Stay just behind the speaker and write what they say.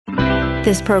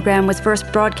This program was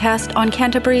first broadcast on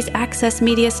Canterbury's access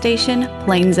media station,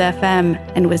 Plains FM,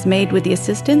 and was made with the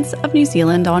assistance of New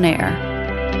Zealand On Air.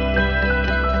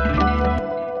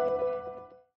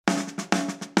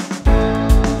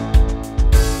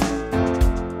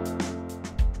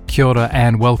 Kia ora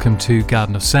and welcome to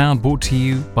Garden of Sound, brought to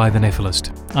you by The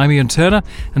Nephilist. I'm Ian Turner,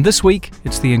 and this week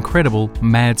it's the incredible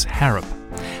Mads Harrop.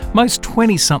 Most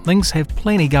 20-somethings have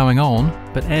plenty going on,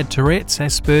 but add Tourette's,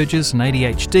 Asperger's and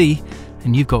ADHD,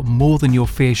 and you've got more than your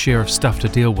fair share of stuff to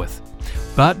deal with.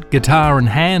 But guitar in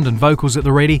hand and vocals at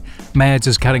the ready, Mads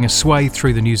is cutting a swathe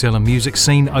through the New Zealand music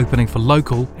scene, opening for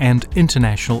local and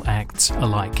international acts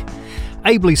alike.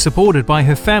 Ably supported by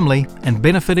her family and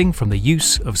benefiting from the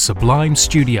use of Sublime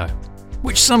Studio,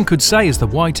 which some could say is the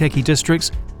Waitaki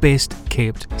district's best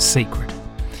kept secret.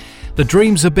 The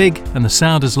dreams are big and the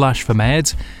sound is lush for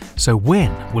Mads, so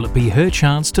when will it be her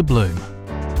chance to bloom?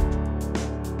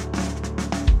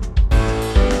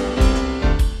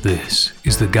 This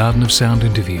is the Garden of Sound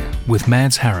interview with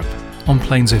Mads Harrop on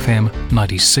Plains FM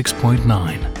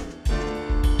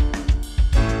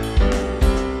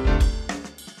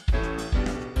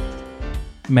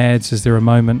 96.9. Mads, is there a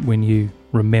moment when you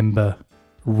remember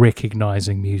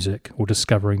recognising music or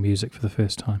discovering music for the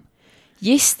first time?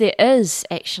 Yes, there is,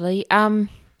 actually.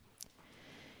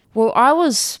 Well, I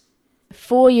was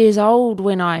 4 years old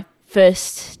when I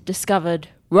first discovered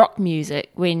rock music,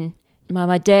 when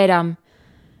my dad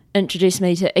introduced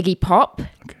me to Iggy Pop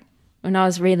when I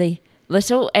was really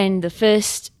little, and the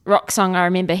first rock song I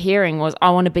remember hearing was I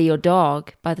Want to Be Your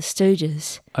Dog by the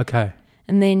Stooges. Okay.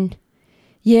 And then,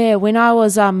 yeah, when I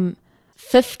was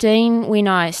 15, when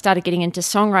I started getting into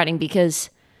songwriting, because,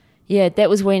 yeah, that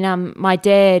was when my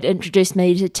dad introduced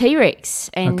me to T-Rex.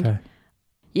 And,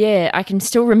 yeah, I can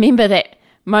still remember that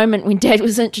moment when Dad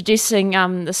was introducing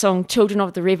the song Children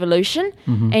of the Revolution.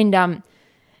 Mm-hmm. And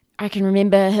I can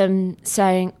remember him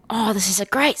saying, oh, this is a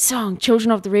great song,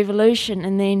 Children of the Revolution.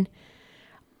 And then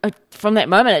from that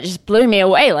moment, it just blew me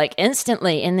away, like,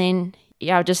 instantly. And then,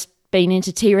 yeah, I've just been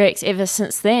into T-Rex ever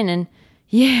since then. And,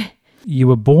 yeah. You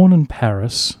were born in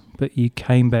Paris, but you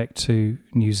came back to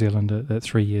New Zealand at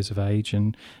 3 years of age,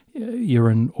 and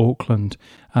you're in Auckland.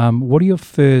 What are your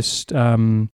first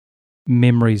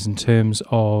memories in terms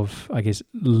of, I guess,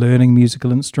 learning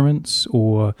musical instruments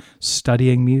or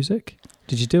studying music?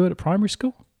 Did you do it at primary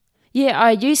school? Yeah,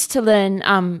 I used to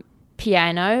learn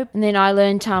piano, and then I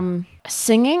learned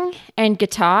singing and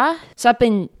guitar. So I've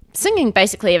been singing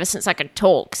basically ever since I could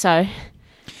talk. So,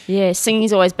 yeah,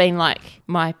 singing's always been like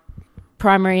my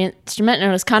primary instrument, and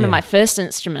it was kind of my first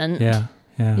instrument. Yeah.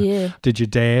 Did your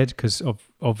dad, because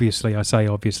obviously, I say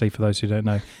obviously for those who don't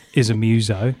know, is a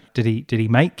muso, did he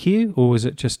make you, or was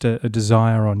it just a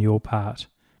desire on your part?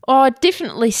 Oh, I'd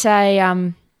definitely say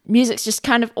music's just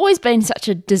kind of always been such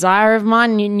a desire of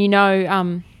mine. And, you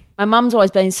know, my mum's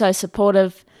always been so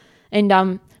supportive,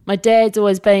 and my dad's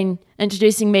always been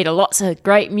introducing me to lots of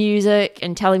great music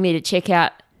and telling me to check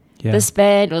out this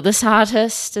band or this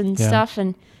artist and stuff.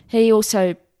 And he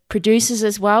also produces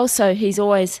as well, so he's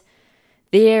always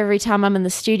there every time I'm in the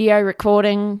studio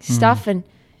recording stuff, and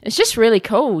it's just really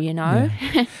cool, you know.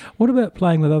 Yeah. What about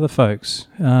playing with other folks?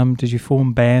 Did you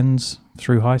form bands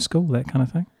through high school, that kind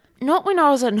of thing? Not when I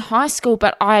was in high school,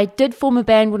 but I did form a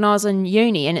band when I was in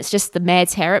uni, and it's just the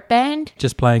Mads Harrop Band.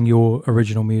 Just playing your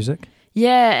original music?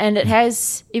 Yeah, and it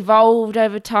has evolved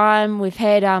over time. We've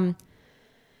had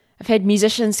I've had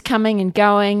musicians coming and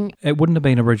going. It wouldn't have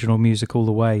been original music all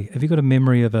the way. Have you got a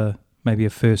memory of maybe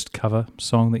a first cover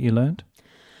song that you learned?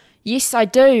 Yes, I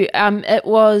do. It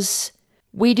was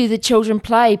We Do the Children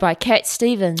Play by Cat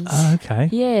Stevens. Oh, okay.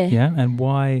 Yeah. Yeah, and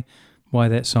why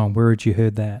that song? Where had you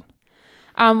heard that?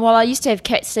 Well, I used to have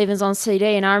Cat Stevens on CD,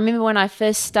 and I remember when I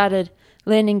first started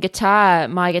learning guitar,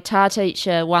 my guitar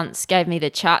teacher once gave me the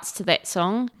charts to that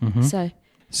song. Mm-hmm. So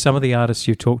some of the artists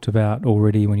you've talked about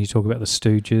already, when you talk about the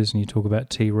Stooges and you talk about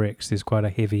T-Rex, there's quite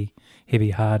a heavy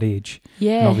hard edge.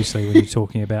 Yeah. And obviously when you're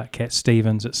talking about Cat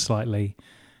Stevens, it's slightly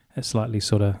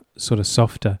sort of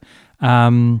softer.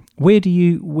 Where do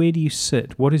you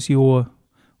sit? What is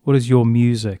your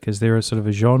music? Is there a sort of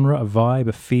a genre, a vibe,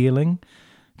 a feeling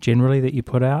generally that you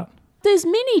put out? There's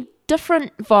many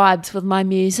different vibes with my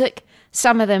music.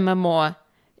 Some of them are more,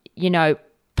 you know,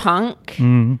 punk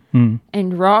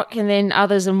and rock, and then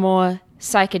others are more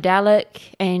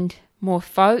psychedelic and more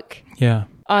folk. Yeah.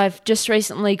 I've just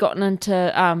recently gotten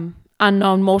into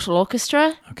Unknown Mortal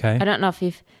Orchestra. Okay. I don't know if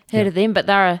you've heard of them, but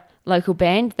they're a local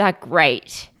band. They're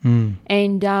great.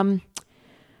 And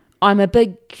I'm a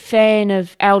big fan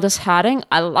of Aldous Harding.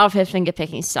 I love her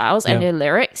finger-picking styles and her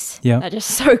lyrics. Yeah. They're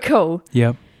just so cool.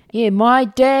 Yeah. Yeah, my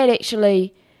dad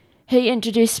actually he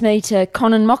introduced me to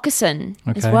Conan Moccasin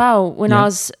as well. When I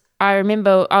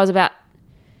remember I was about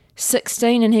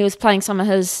 16 and he was playing some of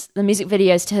the music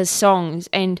videos to his songs,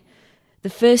 and the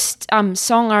first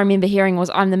song I remember hearing was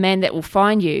I'm the Man That Will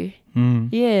Find You. Mm.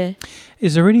 Yeah.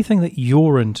 Is there anything that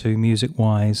you're into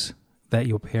music-wise that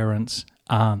your parents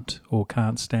aren't or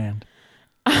can't stand?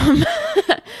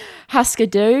 Husker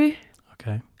Du.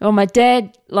 Okay. Well, my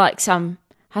dad likes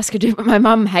Husker Du, but my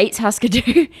mum hates Husker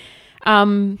Du.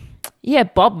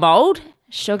 Bob Mould,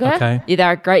 Sugar. Okay. Yeah,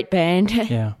 they're a great band.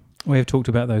 Yeah. We have talked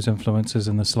about those influences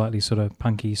and the slightly sort of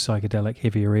punky, psychedelic,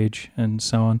 heavier edge and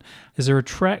so on. Is there a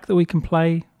track that we can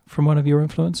play from one of your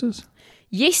influences?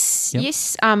 Yes.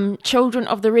 Children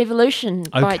of the Revolution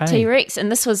by T-Rex.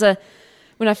 And this was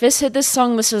when I first heard this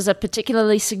song, this was a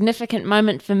particularly significant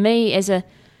moment for me as a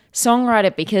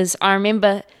songwriter, because I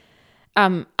remember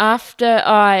after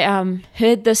I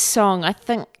heard this song, I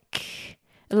think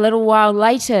a little while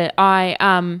later, I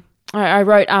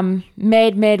wrote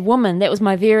Mad, Mad Woman. That was when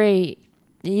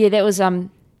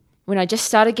I just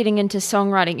started getting into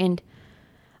songwriting, and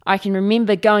I can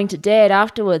remember going to Dad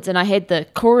afterwards and I had the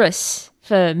chorus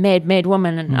for Mad, Mad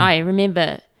Woman, and I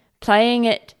remember playing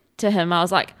it to him. I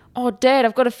was like, oh, Dad,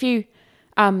 I've got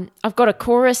a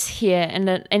chorus here and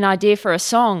an idea for a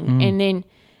song. And then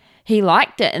he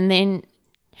liked it, and then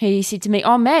he said to me,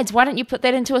 oh, Mads, why don't you put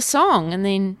that into a song? And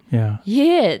then,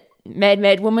 Mad,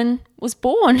 Mad Woman was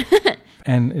born.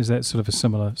 And is that sort of a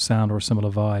similar sound or a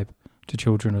similar vibe to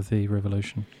Children of the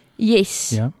Revolution?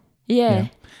 Yes. Yeah.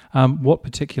 What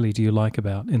particularly do you like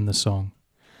about in the song?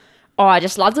 Oh, I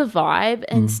just love the vibe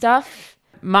and stuff.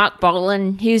 Mark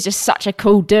Bolan, he was just such a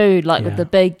cool dude, with the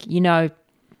big,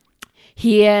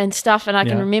 hair and stuff. And I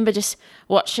can remember just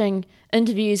watching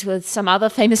interviews with some other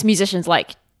famous musicians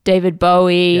like David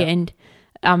Bowie and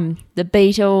the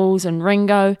Beatles and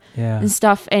Ringo and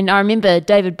stuff. And I remember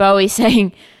David Bowie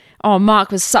saying, oh,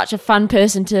 Mark was such a fun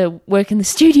person to work in the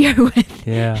studio with.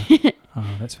 Yeah. Oh,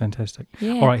 that's fantastic.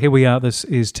 Yeah. All right, here we are. This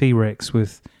is T-Rex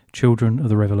with Children of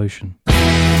the Revolution.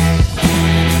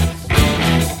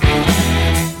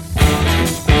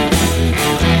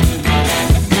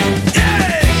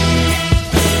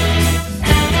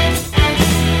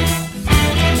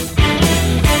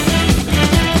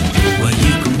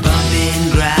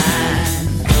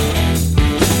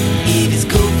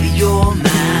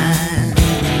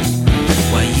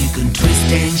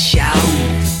 And shout,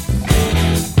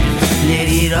 let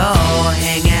it all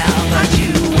hang out, but you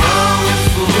won't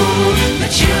fool the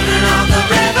children of the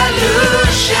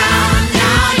revolution.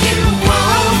 Now you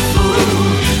won't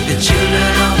fool the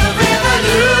children of the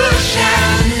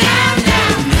revolution. Now,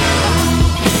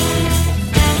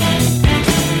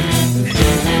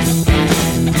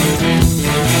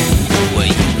 well,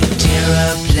 you can tear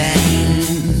a plane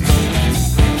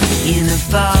in the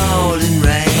falling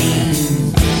rain.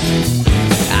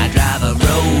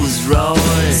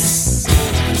 Royce,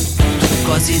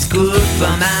 'cause it's good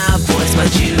for my voice, but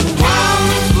you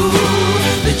won't fool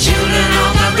the children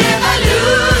of the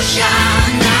revolution.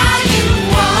 Now you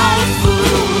won't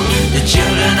fool the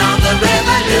children of the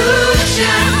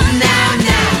revolution. Now,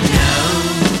 no.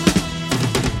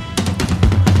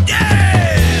 Yeah!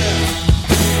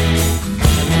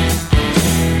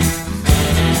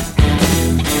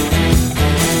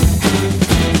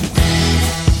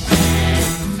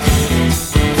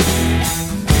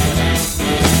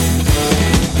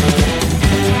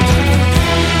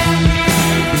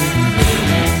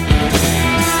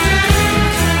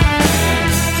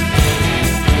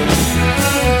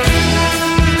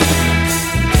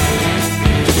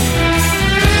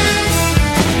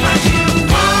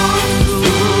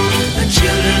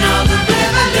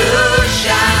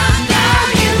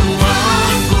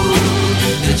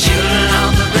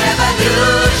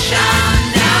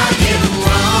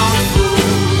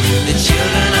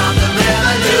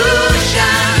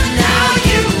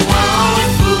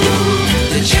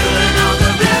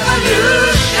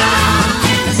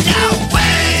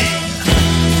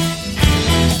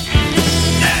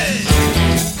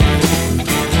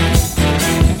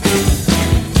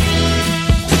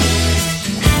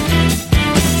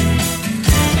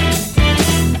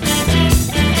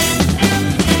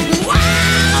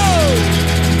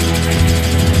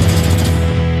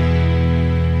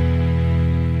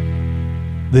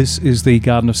 This is the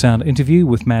Garden of Sound interview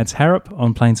with Mads Harrop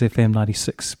on Plains FM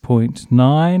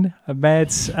 96.9.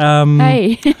 Mads,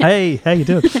 hey. Hey, how you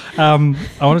doing? I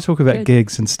want to talk about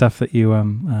gigs and stuff that you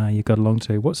got along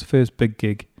to. What's the first big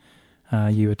gig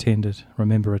you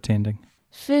remember attending?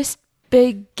 First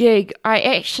big gig, I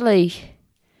actually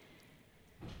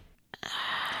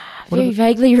very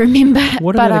vaguely remember.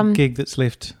 What about a gig that's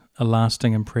left a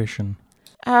lasting impression?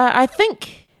 I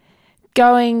think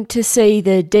going to see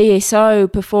the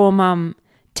DSO perform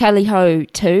Tally Ho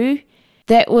 2,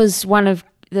 that was one of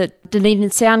the Dunedin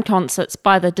Sound concerts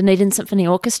by the Dunedin Symphony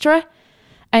Orchestra.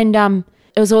 And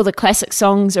it was all the classic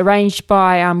songs arranged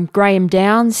by Graham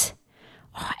Downes.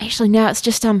 Oh, actually, now it's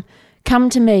just come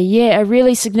to me. Yeah, a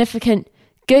really significant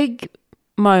gig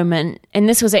moment. And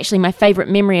this was actually my favourite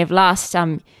memory of last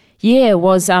year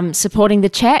was supporting the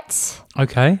Chats.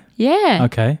 Okay. Yeah.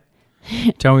 Okay.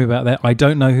 Tell me about that. I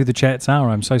don't know who the Chats are.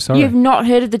 I'm so sorry. You've not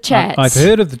heard of the Chats? I've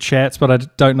heard of the Chats, but I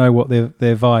don't know what their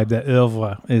vibe, their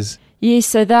oeuvre is. Yeah,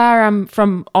 so they're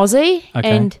from Aussie.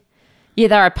 Okay. And yeah,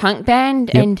 they're a punk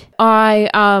band. Yep. And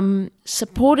I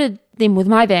supported them with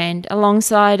my band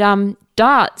alongside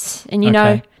Darts. And you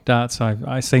know... Darts,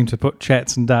 I seem to put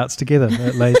Chats and Darts together.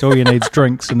 At least all you need is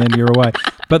drinks and then you're away.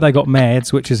 But they got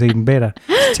Mads, which is even better.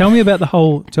 Tell me about the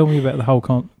whole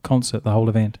concert, the whole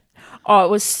event. Oh,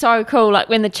 it was so cool. Like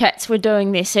when the Chats were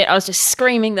doing their set, I was just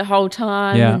screaming the whole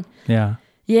time. Yeah.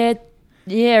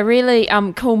 Yeah, really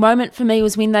cool moment for me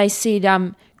was when they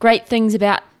said great things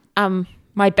about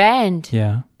my band.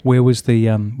 Yeah. Where was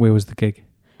the gig?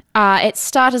 At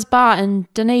Starters Bar in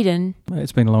Dunedin.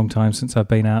 It's been a long time since I've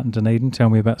been out in Dunedin. Tell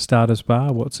me about Starters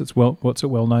Bar. What's it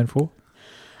well known for?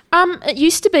 It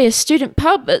used to be a student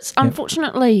pub.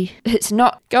 Unfortunately it's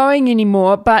not going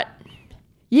anymore, but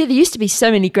yeah, there used to be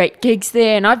so many great gigs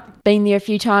there, and I've been there a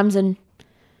few times and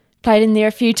played in there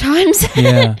a few times.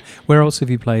 Yeah. Where else have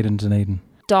you played in Dunedin?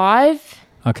 Dive.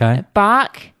 Okay.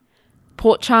 Bark.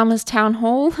 Port Chalmers Town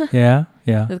Hall. Yeah.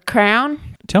 The Crown.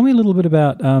 Tell me a little bit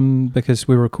about, because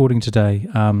we're recording today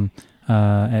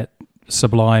at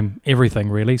Sublime Everything,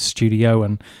 really, studio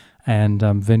and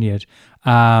vineyard,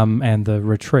 and the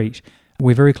retreat.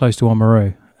 We're very close to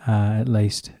Oamaru, at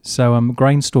least. So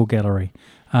Grain Store Gallery.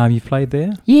 You've played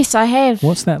there? Yes, I have.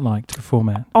 What's that like to perform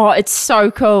at? Oh, it's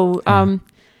so cool.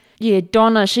 Yeah,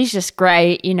 Donna, she's just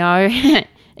great, you know.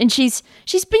 And she's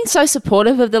been so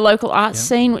supportive of the local arts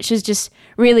scene, which is just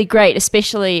really great,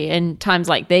 especially in times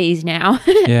like these now.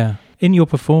 Yeah. In your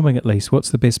performing, at least, what's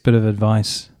the best bit of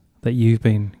advice that you've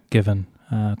been given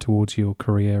towards your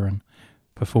career and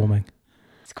performing?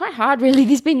 It's quite hard, really.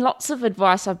 There's been lots of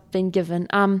advice I've been given.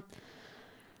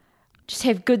 Just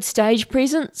have good stage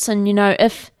presence, and you know,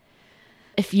 if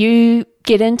you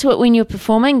get into it when you're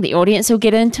performing, the audience will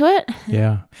get into it.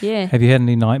 Yeah. Yeah. Have you had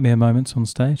any nightmare moments on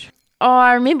stage? Oh,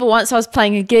 I remember once I was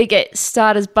playing a gig at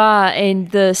Starters Bar and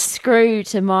the screw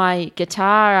to my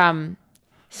guitar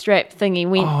strap thingy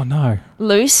went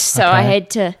loose, so I had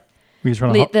to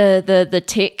let the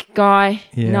tech guy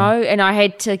know, and I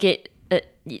had to get the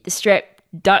strap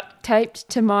duct taped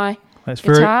to my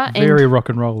guitar. Very rock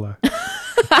and roll though.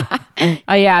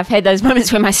 Oh yeah, I've had those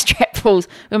moments where my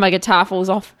guitar falls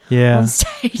off on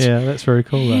stage. Yeah, that's very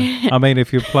cool though. I mean,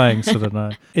 if you're playing, sort of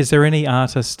know. Is there any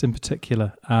artist in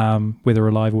particular, whether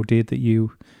alive or dead, that you'd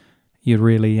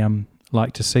really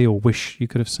like to see or wish you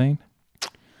could have seen?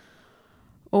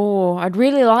 Oh, I'd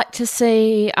really like to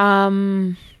see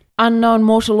Unknown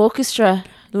Mortal Orchestra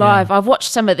live. Yeah. I've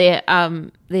watched some of their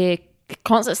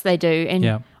concerts they do and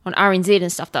on RNZ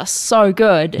and stuff. They're so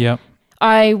good. Yeah.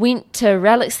 I went to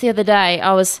Relics the other day.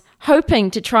 I was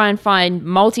hoping to try and find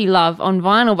Multi-Love on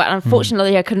vinyl, but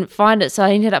unfortunately I couldn't find it, so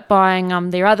I ended up buying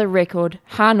their other record,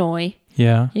 Hanoi.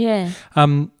 Yeah. Yeah.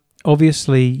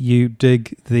 Obviously you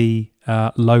dig the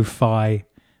lo-fi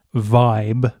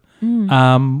vibe.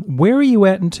 Where are you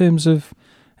at in terms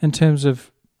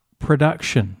of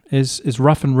production? Is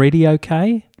Rough and Ready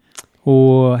okay?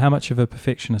 Or how much of a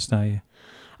perfectionist are you?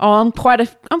 Oh, I'm quite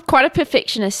a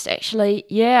perfectionist actually.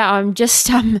 Yeah, I'm just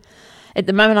at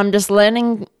the moment I'm just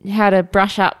learning how to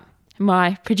brush up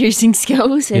my producing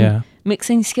skills and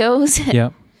mixing skills.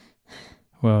 Yeah.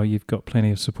 Well, you've got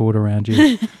plenty of support around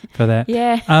you for that.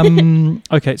 Yeah.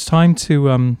 Okay, it's time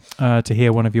to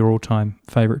hear one of your all-time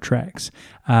favourite tracks,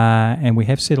 and we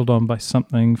have settled on by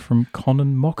something from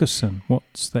Connan Mockasin.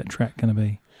 What's that track going to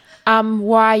be?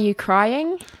 Why Are You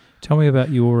Crying? Tell me about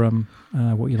your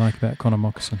what you like about Connan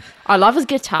Mockasin. I love his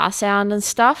guitar sound and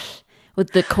stuff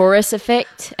with the chorus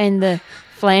effect and the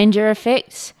flanger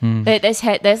effects. That's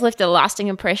left a lasting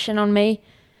impression on me.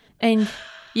 And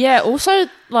yeah, also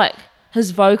like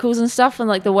his vocals and stuff, and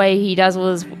like the way he does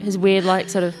all his weird like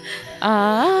sort of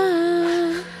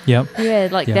that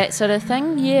sort of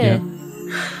thing. Yeah.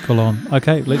 Full on.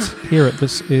 Okay, let's hear it.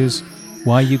 This is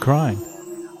Why Are You Crying?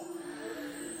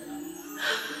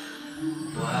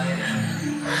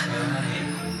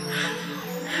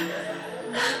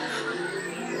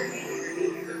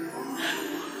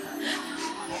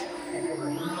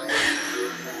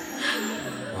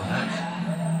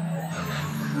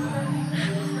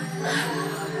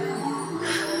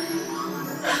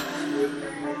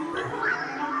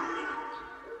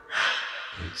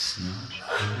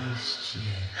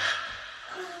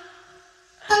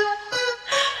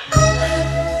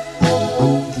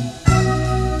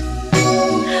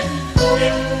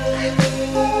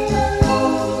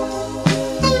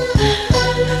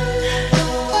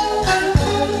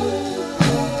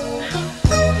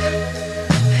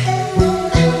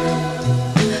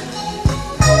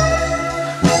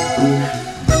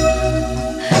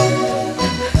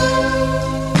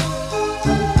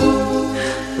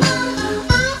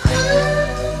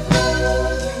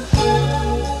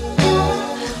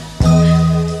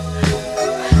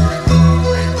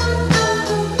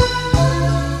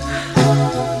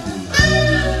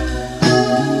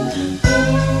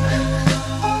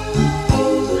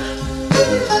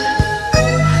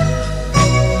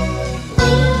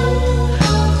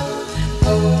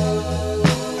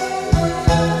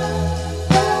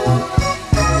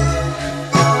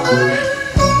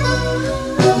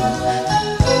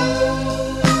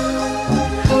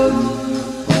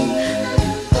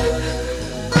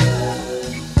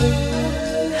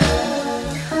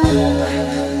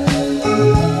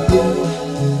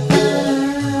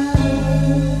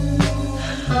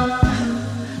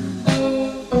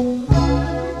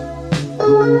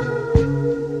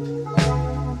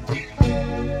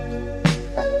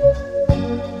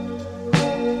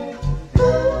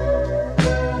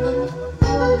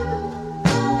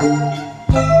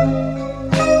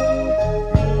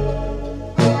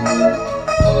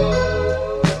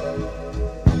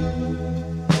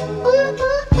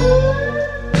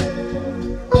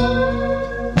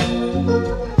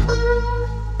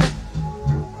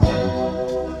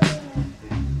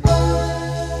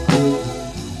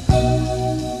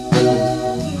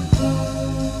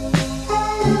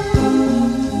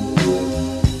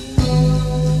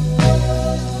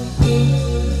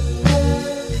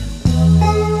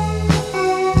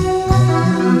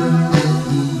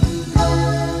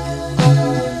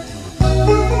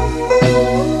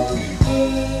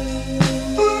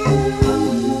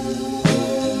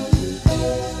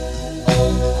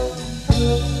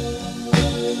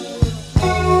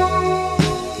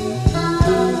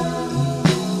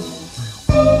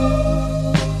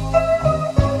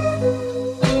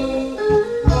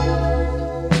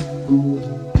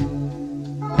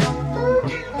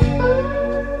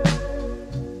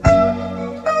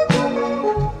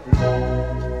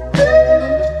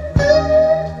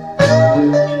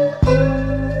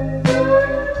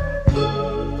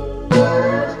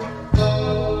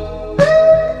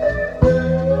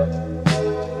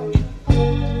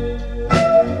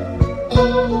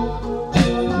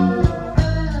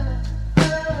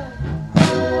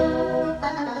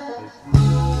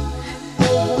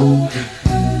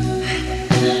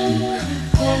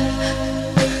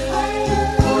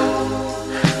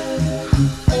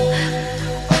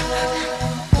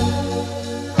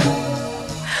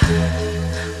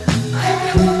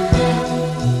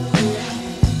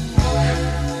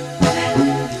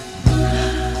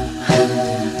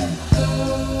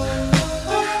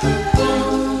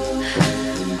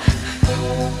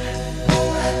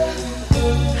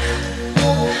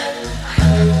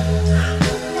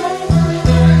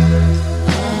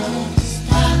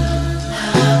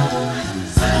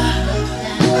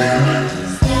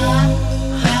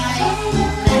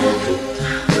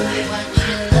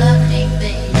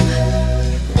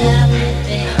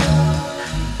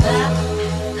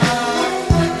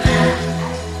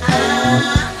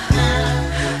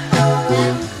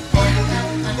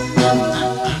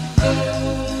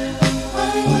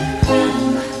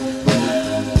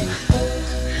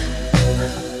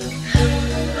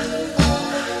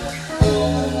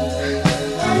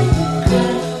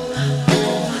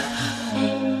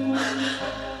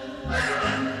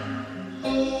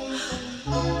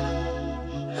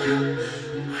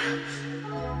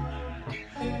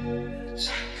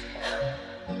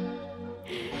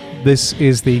 This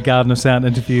is the Garden of Sound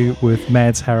interview with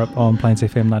Mads Harrop on Plains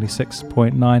FM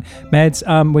 96.9. Mads,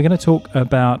 we're going to talk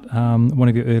about one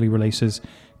of your early releases,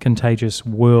 Contagious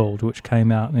World, which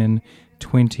came out in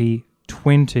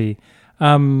 2020.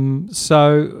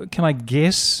 So can I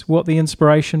guess what the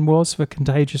inspiration was for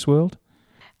Contagious World?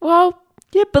 Well,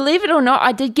 yeah, believe it or not,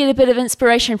 I did get a bit of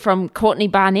inspiration from Courtney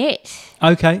Barnett.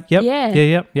 Okay, yep.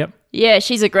 Yeah. Yeah,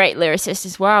 she's a great lyricist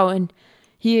as well, and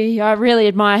I really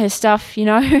admire her stuff, you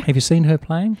know. Have you seen her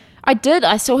playing? I did.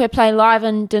 I saw her play live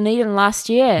in Dunedin last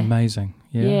year. Amazing.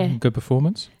 Yeah. Good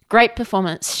performance? Great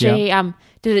performance. She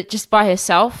did it just by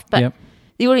herself, but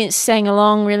the audience sang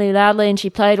along really loudly, and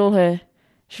she played all her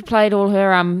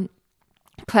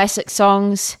classic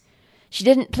songs. She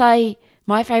didn't play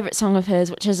my favourite song of hers,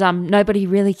 which is Nobody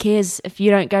Really Cares If You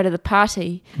Don't Go to the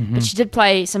Party, but she did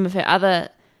play some of her other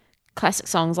classic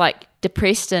songs like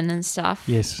Depressed and stuff.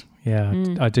 Yes, yeah,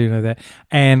 I do know that.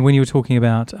 And when you were talking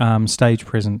about stage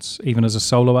presence, even as a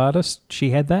solo artist,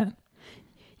 she had that?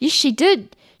 Yes, she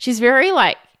did. She's very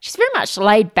much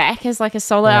laid back as like a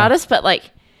solo artist, but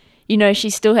like, you know, she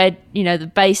still had, you know, the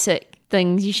basic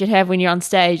things you should have when you're on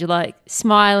stage, like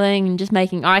smiling and just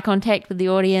making eye contact with the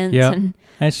audience. Yeah. And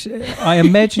I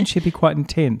imagine she'd be quite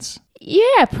intense.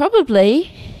 Yeah,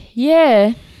 probably.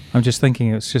 Yeah. I'm just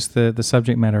thinking it's just the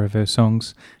subject matter of her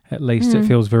songs. At least it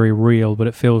feels very real, but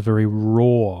it feels very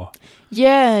raw.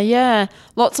 Yeah.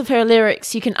 Lots of her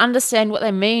lyrics, you can understand what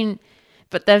they mean,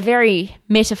 but they're very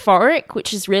metaphoric,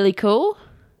 which is really cool.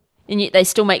 And yet they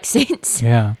still make sense.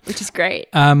 Yeah. Which is great.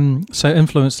 So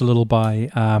influenced a little by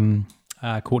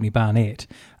Courtney Barnett.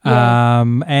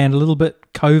 And a little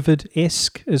bit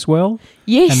COVID-esque as well.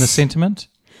 Yes. And the sentiment.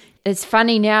 It's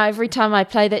funny now, every time I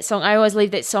play that song, I always leave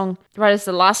that song right as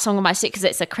the last song of my set because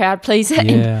it's a crowd pleaser.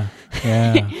 Yeah.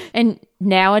 And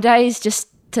nowadays, just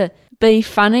to be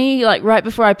funny, like right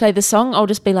before I play the song, I'll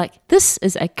just be like, this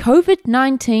is a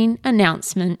COVID-19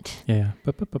 announcement. Yeah.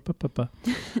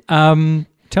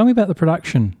 Tell me about the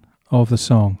production of the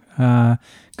song,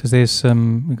 because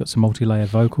we've got some multi-layered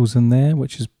vocals in there,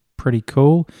 which is pretty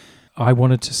cool. I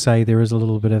wanted to say there is a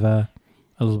little bit of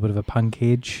a punk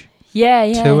edge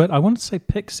to it. I wanted to say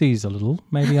Pixies a little.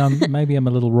 Maybe I'm a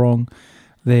little wrong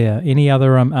there. Any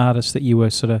other artists that you were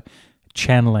sort of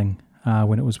channeling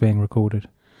when it was being recorded?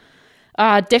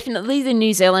 Definitely the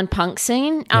New Zealand punk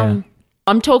scene. I'm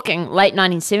talking late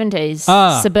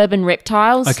 1970s. Suburban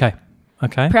Reptiles.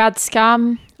 Okay. Proud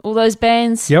Scum, all those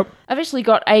bands. Yep. I've actually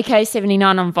got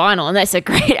AK-79 on vinyl, and that's a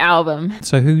great album.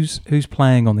 So who's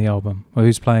playing on the album, or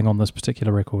who's playing on this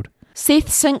particular record? Seth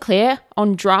Sinclair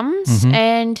on drums,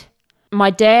 and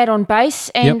my dad on bass,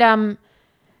 and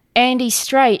Andy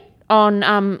Strait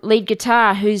on lead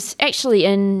guitar, who's actually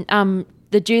in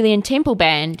the Julian Temple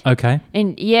band. Okay.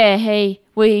 And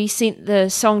we sent the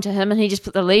song to him, and he just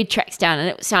put the lead tracks down, and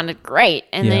it sounded great.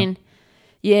 And then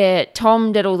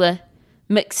Tom did all the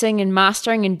mixing and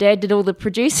mastering, and Dad did all the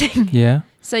producing. Yeah.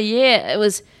 So it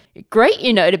was great,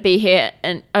 you know, to be here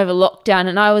and over lockdown.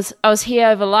 And I was here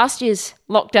over last year's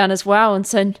lockdown as well. And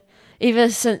so ever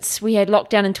since we had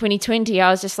lockdown in 2020, I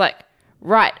was just like,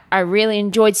 right, I really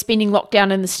enjoyed spending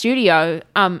lockdown in the studio.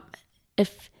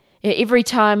 If every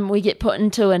time we get put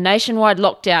into a nationwide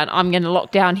lockdown, I'm going to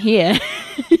lock down here.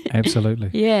 Absolutely.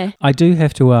 Yeah. I do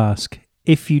have to ask,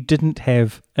 if you didn't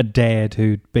have a dad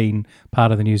who'd been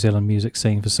part of the New Zealand music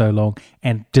scene for so long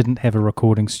and didn't have a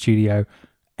recording studio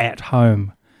at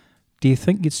home, do you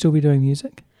think you'd still be doing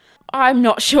music? I'm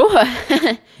not sure.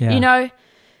 You know,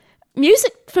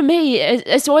 music for me,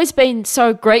 it's always been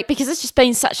so great because it's just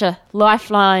been such a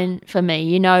lifeline for me,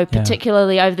 you know,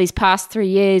 particularly over these past 3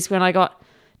 years when I got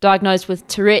diagnosed with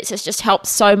Tourette's. It's just helped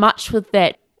so much with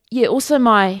that. Yeah, also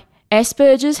my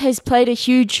Asperger's has played a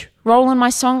huge role in my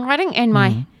songwriting and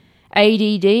my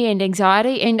ADD and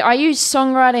anxiety. And I use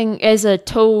songwriting as a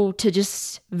tool to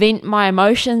just vent my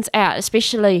emotions out,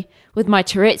 especially with my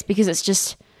Tourette's, because it's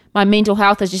just, my mental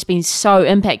health has just been so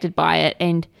impacted by it.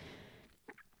 And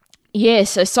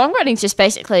so songwriting's just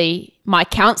basically my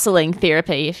counselling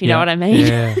therapy, if you know what I mean.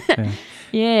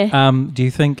 Yeah. Do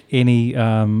you think any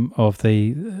of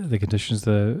the conditions,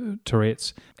 the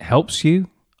Tourette's, helps you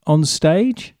on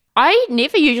stage? I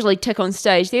never usually tick on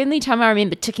stage. The only time I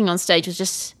remember ticking on stage was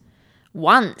just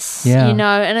once, you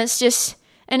know, and it's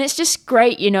just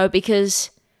great, you know,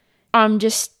 because I'm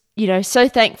just, you know, so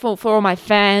thankful for all my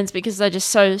fans because they're just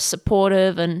so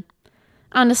supportive and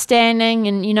understanding,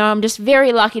 and, you know, I'm just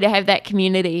very lucky to have that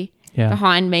community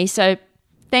behind me. So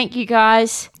thank you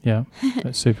guys. Yeah,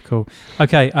 that's super cool.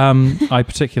 Okay, I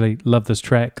particularly love this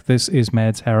track. This is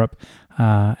Mads Harrop,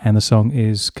 and the song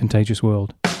is Contagious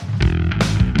World.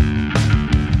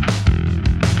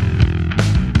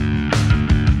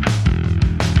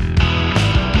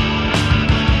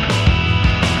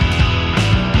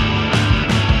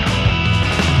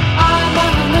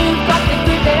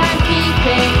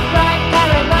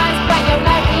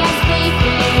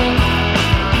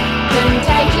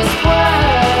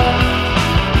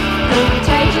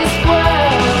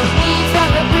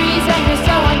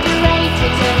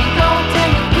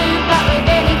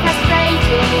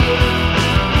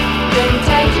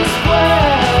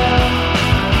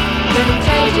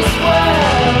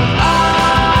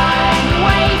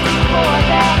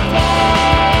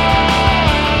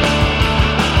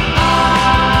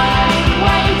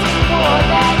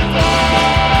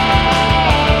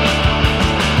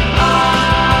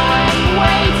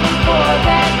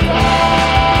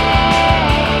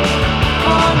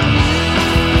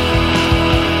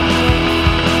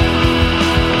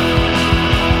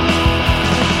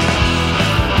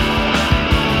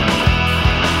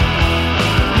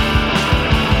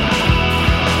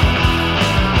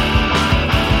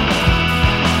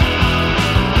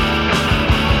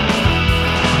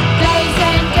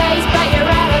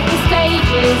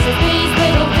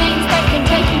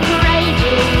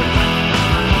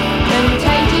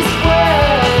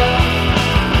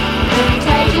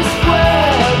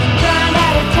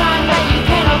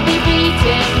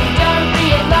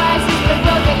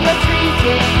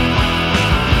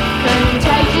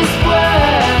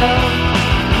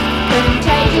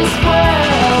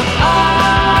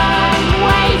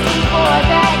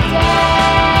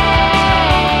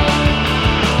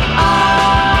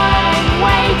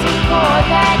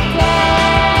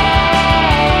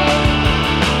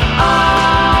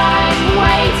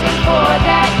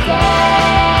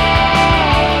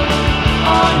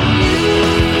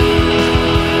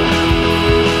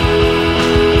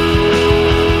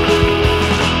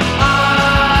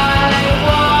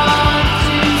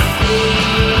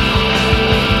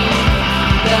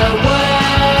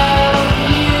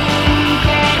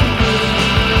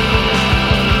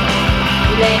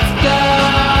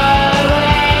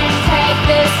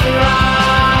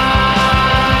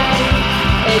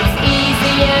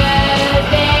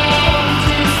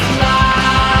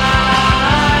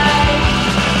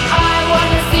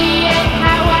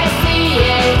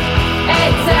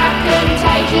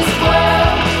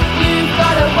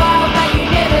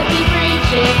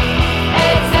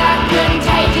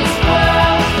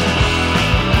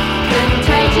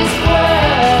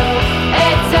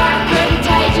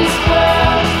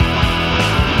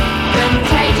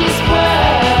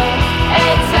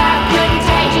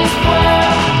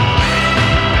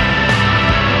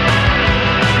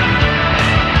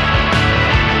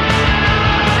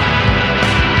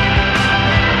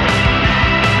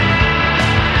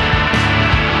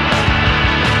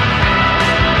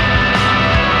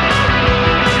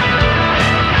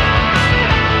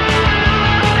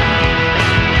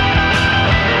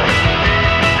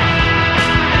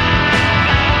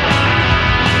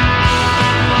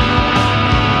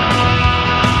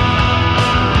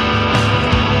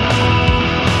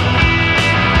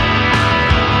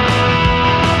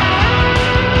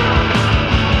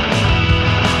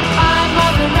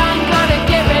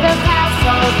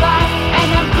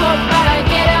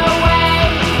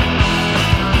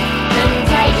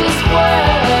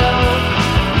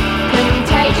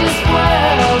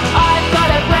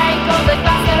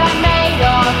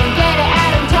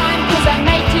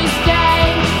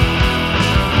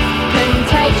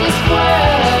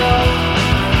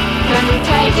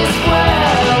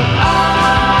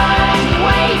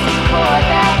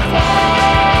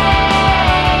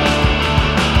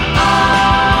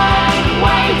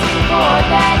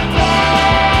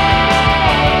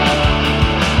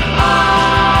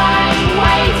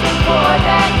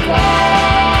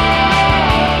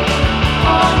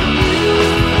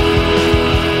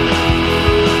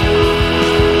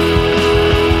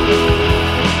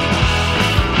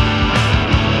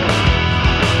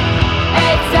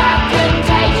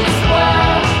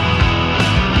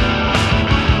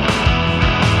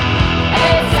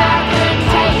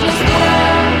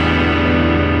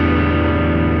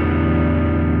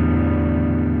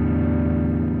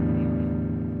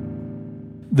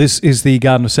 This is the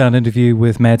Garden of Sound interview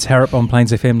with Mads Harrop on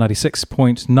Plains FM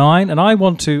 96.9. And I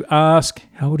want to ask,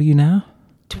 how old are you now?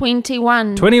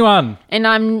 21. 21. And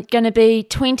I'm going to be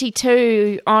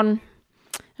 22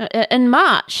 in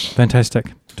March.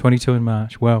 Fantastic. 22 in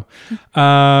March. Wow.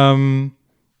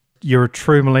 You're a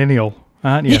true millennial,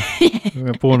 aren't you? You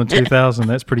were born in 2000.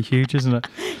 That's pretty huge, isn't it?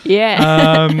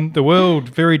 Yeah. The world,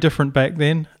 very different back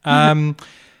then.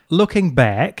 Looking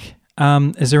back,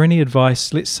 is there any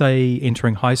advice, let's say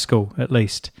entering high school at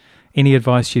least, any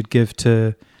advice you'd give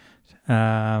to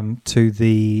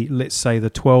the, let's say, the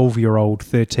 12-year-old,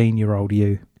 13-year-old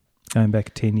you, going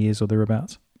back 10 years or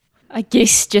thereabouts? I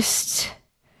guess just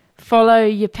follow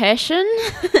your passion.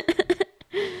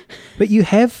 But you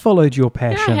have followed your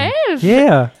passion. I have.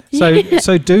 Yeah. Yeah.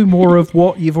 So do more of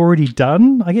what you've already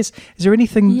done, I guess. Is there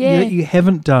anything that you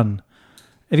haven't done?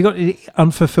 Have you got any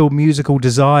unfulfilled musical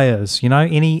desires,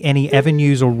 any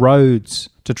avenues or roads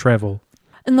to travel?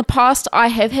 In the past, I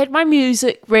have had my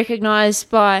music recognised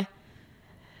by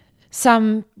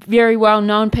some very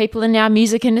well-known people in our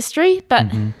music industry, but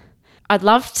I'd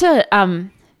love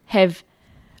to have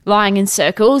Lying in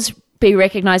Circles be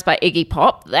recognised by Iggy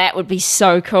Pop. That would be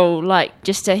so cool, like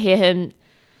just to hear him,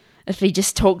 if he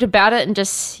just talked about it and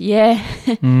just,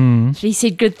 if he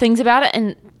said good things about it,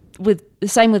 and with the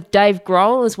same with Dave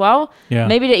Grohl as well. Yeah.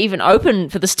 Maybe to even open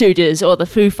for the Stooges or the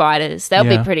Foo Fighters. That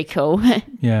would be pretty cool.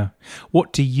 Yeah.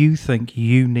 What do you think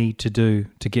you need to do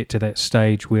to get to that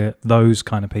stage where those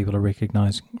kind of people are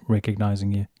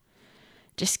recognizing you?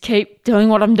 Just keep doing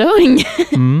what I'm doing.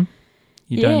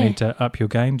 You don't need to up your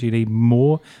game. Do you need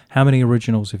more? How many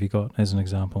originals have you got, as an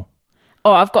example?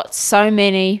 Oh, I've got so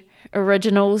many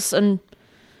originals, and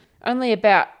only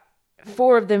about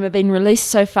 4 of them have been released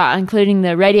so far, including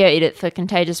the radio edit for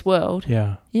Contagious World.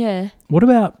 Yeah. Yeah. What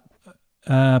about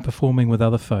performing with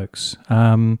other folks?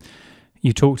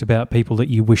 You talked about people that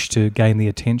you wish to gain the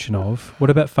attention of. What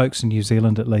about folks in New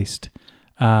Zealand, at least?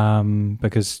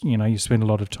 Because, you spend a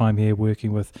lot of time here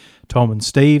working with Tom and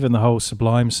Steve and the whole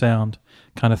Sublime Sound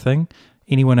kind of thing.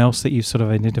 Anyone else that you've sort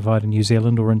of identified in New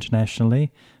Zealand or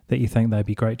internationally that you think they'd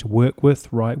be great to work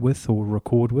with, write with, or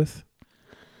record with?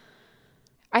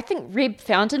 I think Reb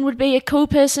Fountain would be a cool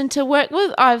person to work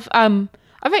with. I've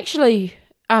actually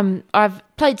I've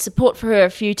played support for her a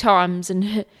few times,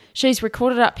 and she's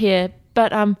recorded up here.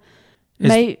 But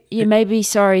the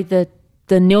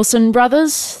Nielsen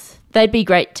brothers, they'd be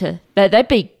great to.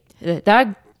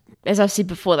 They're, as I've said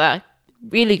before, they're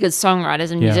really good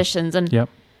songwriters and musicians, and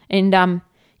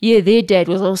their dad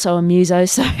was also a muso,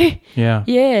 so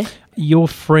yeah. Your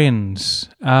friends,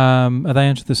 are they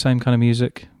into the same kind of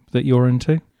music that you're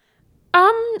into?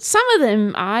 Some of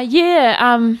them are,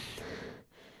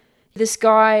 this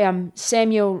guy,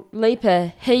 Samuel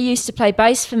Leeper, he used to play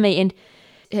bass for me, and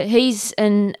he's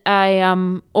in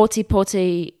a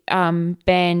Oti-Poti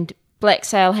band, Black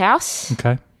Sail House.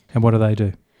 Okay, and what do they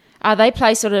do? They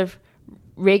play sort of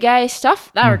reggae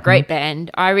stuff. They're a great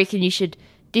band. I reckon you should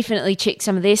definitely check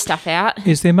some of their stuff out.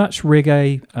 Is there much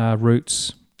reggae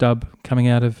roots dub coming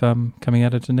out of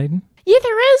Dunedin? Yeah,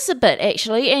 there is a bit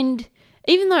actually, and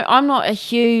even though I'm not a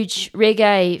huge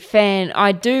reggae fan,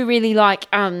 I do really like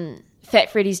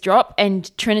Fat Freddy's Drop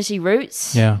and Trinity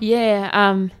Roots. Yeah.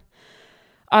 Yeah.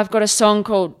 I've got a song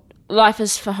called Life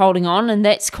is for Holding On, and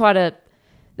that's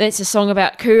a song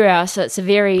about Kurau, so it's a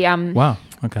very wow,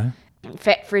 okay.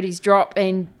 Fat Freddy's Drop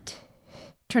and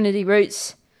Trinity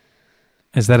Roots.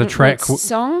 Is that a track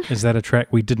song? Is that a track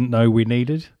we didn't know we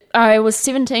needed? I was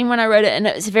 17 when I wrote it, and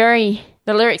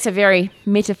the lyrics are very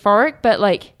metaphoric, but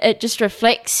like it just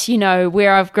reflects,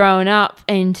 where I've grown up.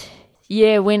 And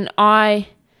yeah, when I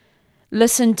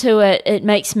listen to it, it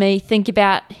makes me think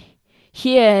about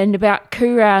here and about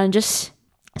Kurau, and just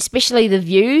especially the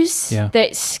views. Yeah.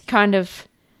 That's kind of,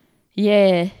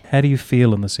 yeah. How do you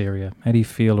feel in this area? How do you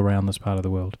feel around this part of the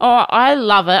world? Oh, I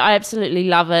love it. I absolutely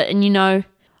love it. And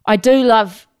I do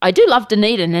love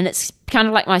Dunedin, and it's kind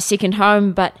of like my second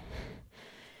home, but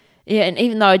yeah, and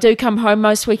even though I do come home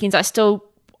most weekends, I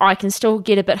can still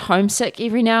get a bit homesick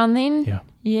every now and then. Yeah.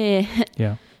 Yeah.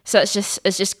 Yeah. So it's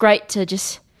just great to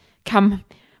just come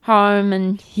home,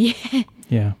 and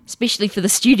yeah, especially for the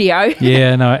studio.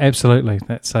 Yeah, no, absolutely.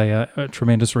 That's a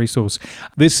tremendous resource.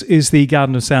 This is the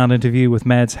Garden of Sound interview with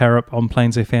Mads Harrop on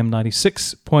Plains FM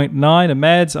 96.9. And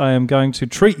Mads, I am going to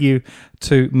treat you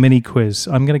to mini quiz.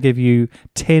 I'm going to give you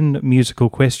 10 musical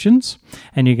questions,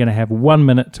 and you're going to have 1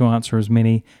 minute to answer as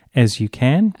many as you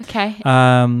can. Okay.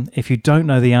 If you don't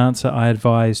know the answer, I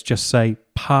advise just say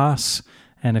pass,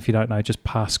 and if you don't know, just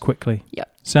pass quickly.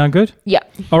 Yep. Sound good?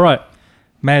 Yep. All right.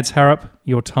 Mads Harrop,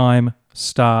 your time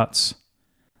starts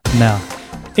now.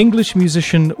 English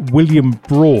musician William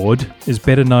Broad is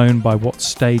better known by what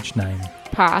stage name?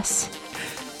 Pass.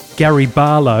 Gary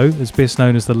Barlow is best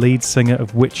known as the lead singer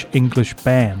of which English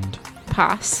band?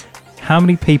 Pass. How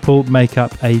many people make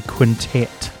up a quintet?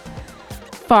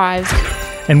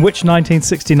 5. In which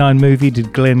 1969 movie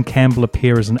did Glenn Campbell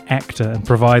appear as an actor and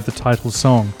provide the title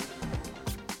song?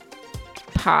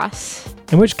 Pass.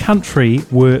 In which country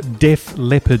were Def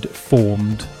Leppard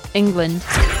formed? England.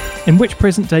 In which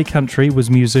present-day country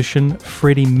was musician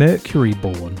Freddie Mercury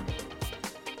born?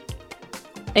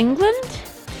 England?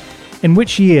 In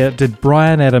which year did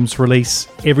Bryan Adams release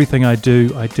Everything I Do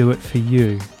It For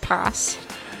You? Pass.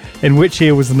 In which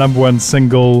year was the number one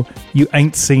single You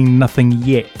Ain't Seen Nothing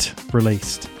Yet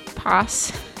released?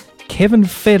 Pass. Kevin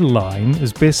Federline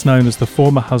is best known as the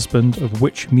former husband of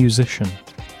which musician?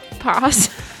 Pass.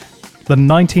 The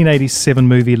 1987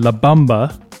 movie La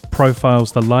Bamba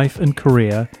profiles the life and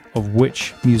career of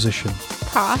which musician?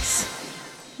 Pass.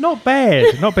 Not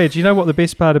bad, not bad. Do you know what the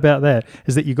best part about that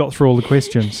is? That you got through all the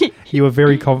questions. You were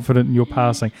very confident in your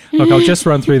passing. Look, I'll just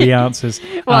run through the answers.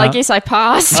 Well, I guess I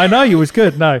passed. I know, you was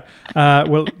good. No.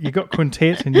 Well, you got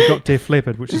quintet and you got Def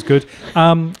Leppard, which is good.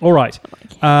 All right.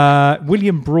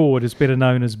 William Broad is better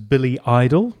known as Billy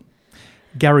Idol.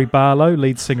 Gary Barlow,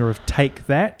 lead singer of Take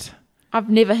That. I've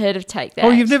never heard of Take That. Oh,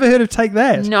 you've never heard of Take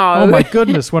That? No. Oh, my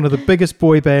goodness. One of the biggest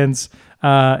boy bands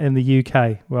in the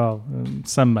UK. Well,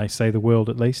 some may say the world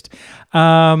at least.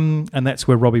 And that's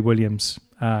where Robbie Williams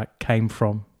came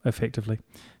from, effectively.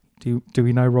 Do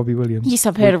we know Robbie Williams? Yes,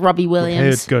 I've heard of Robbie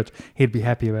Williams. Heard, good. He'd be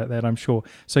happy about that, I'm sure.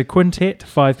 So quintet,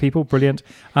 5 people, brilliant.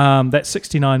 That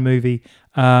 69 movie,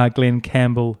 Glenn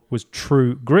Campbell, was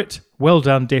True Grit. Well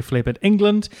done, Def Leppard,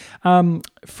 England.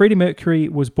 Freddie Mercury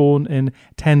was born in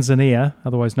Tanzania,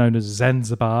 otherwise known as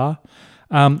Zanzibar.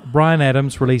 Bryan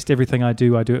Adams released Everything I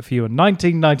Do It For You in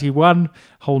 1991,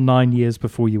 whole 9 years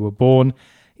before you were born.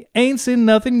 Ain't Seen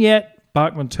Nothing Yet,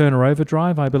 Bachman Turner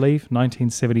Overdrive, I believe,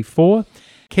 1974.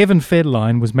 Kevin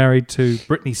Federline was married to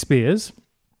Britney Spears.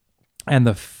 And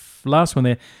the last one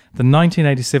there, the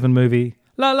 1987 movie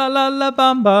La La La La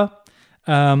Bamba,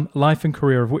 life and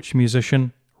career of which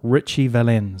musician? Richie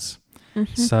Valens.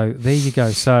 Mm-hmm. So there you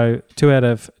go. So 2 out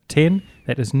of 10.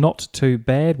 That is not too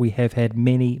bad. We have had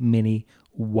many, many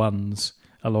ones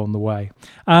along the way.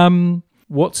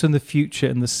 What's in the future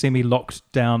in the semi-locked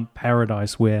down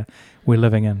paradise where we're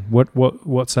living in?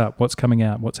 What's up? What's coming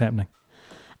out? What's happening?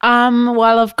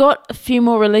 Well, I've got a few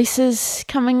more releases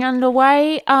coming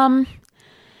underway. And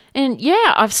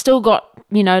yeah, I've still got,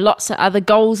 lots of other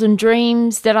goals and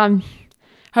dreams that I'm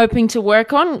hoping to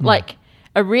work on. Like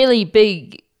a really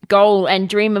big goal and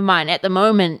dream of mine at the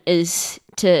moment is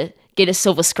to get a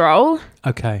Silver Scroll.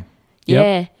 Okay.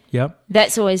 Yeah. Yep.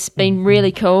 That's always been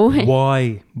really cool.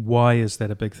 Why is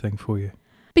that a big thing for you?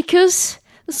 Because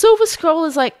the Silver Scroll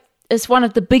is one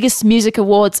of the biggest music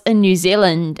awards in New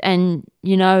Zealand, and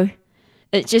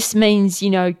it just means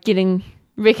getting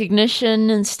recognition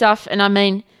and stuff. And I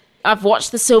mean, I've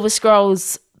watched the Silver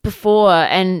Scrolls before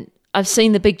and I've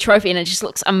seen the big trophy and it just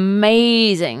looks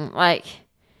amazing.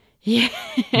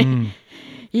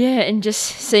 Yeah, and just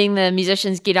seeing the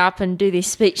musicians get up and do their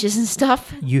speeches and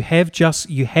stuff. You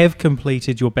have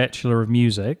completed your Bachelor of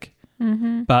Music,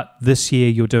 but this year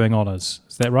you're doing honours.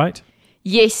 Is that right?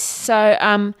 Yes. So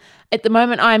at the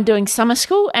moment I am doing summer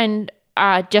school, and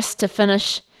just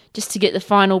to get the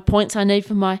final points I need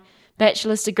for my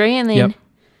bachelor's degree, and then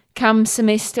come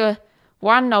semester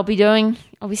 1 I'll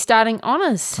be starting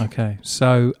honours. Okay.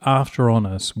 So after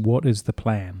honours, what is the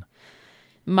plan?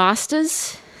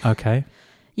 Masters. Okay.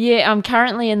 Yeah, I'm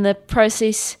currently in the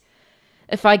process.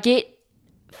 If I get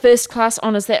first class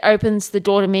honours, that opens the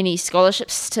door to many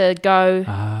scholarships to go.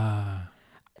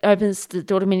 Opens the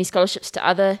door to many scholarships to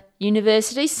other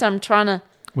universities. So I'm trying to...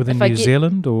 Within New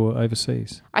Zealand or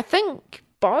overseas? I think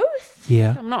both.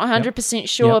 Yeah. I'm not 100%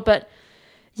 sure, but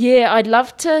yeah, I'd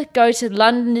love to go to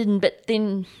London, but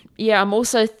then, I'm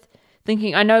also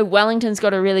thinking, I know Wellington's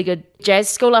got a really good jazz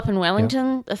school up in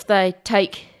Wellington if they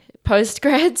take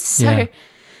postgrads. So,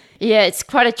 it's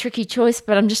quite a tricky choice,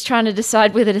 but I'm just trying to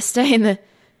decide whether to stay in the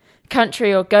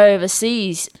country or go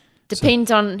overseas. Depends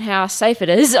on how safe it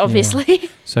is, obviously. Yeah.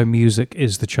 So music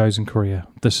is the chosen career.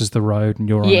 This is the road and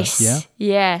you're on it, yeah?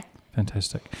 Yeah.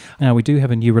 Fantastic. Now, we do have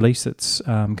a new release that's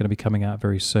going to be coming out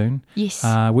very soon. Yes.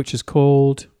 Which is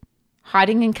called...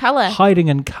 Hiding in Colour. Hiding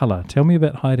in Colour. Tell me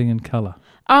about Hiding in Colour.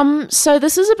 So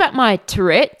this is about my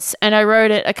Tourette's, and I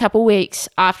wrote it a couple weeks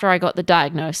after I got the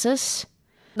diagnosis.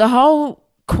 The whole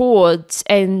chords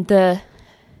and the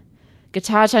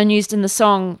guitar tone used in the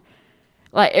song,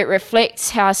 it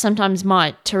reflects how sometimes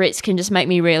my Tourette's can just make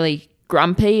me really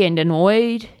grumpy and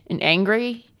annoyed and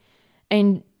angry.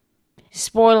 And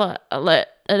spoiler alert,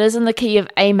 it is in the key of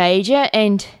A major,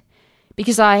 and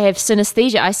because I have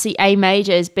synesthesia, I see A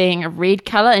major as being a red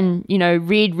colour, and,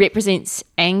 red represents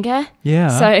anger. Yeah.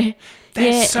 So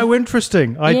that's so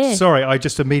interesting. I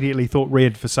just immediately thought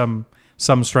red for some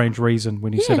strange reason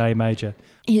when you said A major.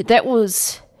 Yeah, that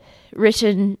was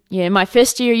written, my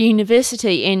first year of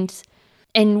university,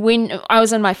 and when I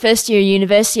was in my first year of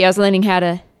university, I was learning how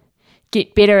to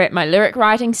get better at my lyric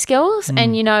writing skills,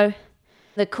 and,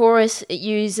 the chorus, it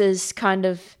uses kind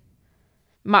of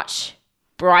much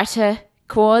brighter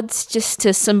chords just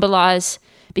to symbolise,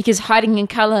 because Hiding in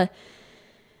Colour,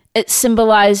 it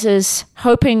symbolises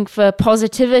hoping for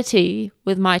positivity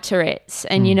with my Tourette's.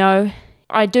 And,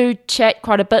 I do chat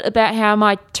quite a bit about how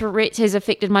my Tourette's has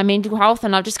affected my mental health,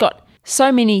 and I've just got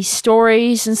so many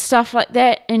stories and stuff like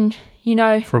that. And,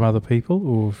 From other people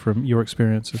or from your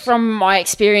experiences? From my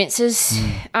experiences.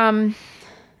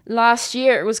 Last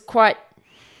year it was quite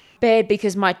bad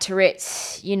because my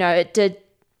Tourette's, it did.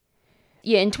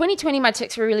 Yeah, in 2020 my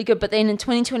tics were really good, but then in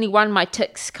 2021 my bad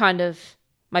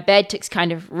tics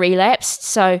kind of relapsed.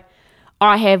 So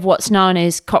I have what's known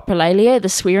as coprolalia, the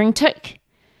swearing tic.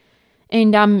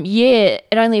 And it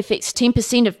only affects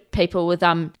 10% of people with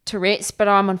Tourette's, but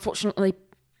I'm unfortunately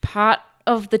part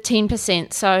of the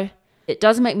 10%. So it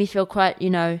does make me feel quite,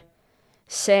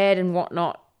 sad and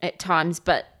whatnot at times,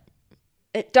 but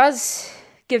it does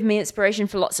give me inspiration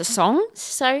for lots of songs.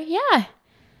 So yeah.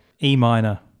 E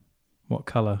minor, what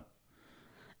colour?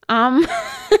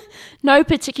 No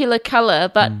particular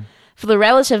colour, but for the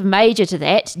relative major to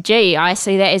that, G, I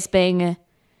see that as being a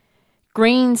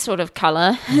green sort of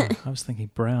colour. I was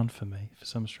thinking brown for me for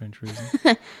some strange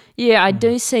reason. Yeah, I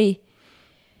do see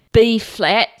B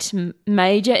flat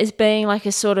major as being like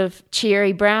a sort of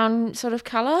cherry brown sort of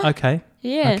colour. Okay.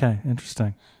 Yeah. Okay,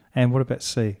 interesting. And what about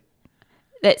C?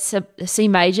 That's a C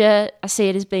major. I see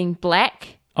it as being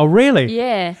black. Oh, really?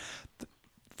 Yeah.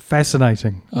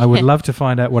 Fascinating. I would love to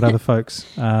find out what other folks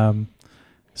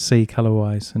see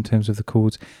colour-wise in terms of the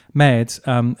chords. Mads,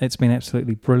 it's been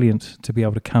absolutely brilliant to be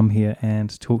able to come here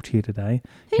and talk to you today,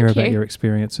 hear about your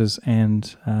experiences,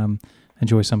 and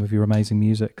enjoy some of your amazing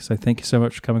music. So thank you so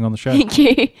much for coming on the show. Thank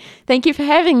you. Thank you for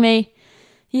having me.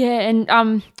 Yeah,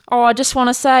 and I just want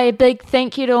to say a big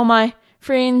thank you to all my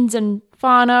friends and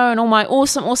whānau and all my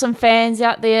awesome fans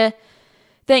out there.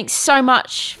 Thanks so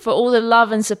much for all the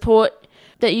love and support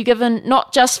that you've given,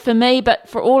 not just for me, but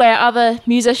for all our other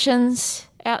musicians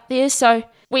out there. So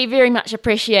we very much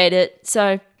appreciate it.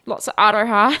 So lots of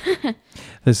aroha.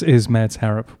 This is Mads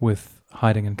Harrop with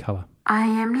Hiding in Colour. I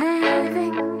am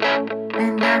living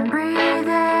and I'm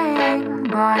breathing.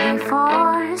 Body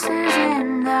force is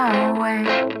in the way.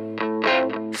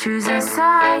 Shoes are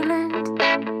silent,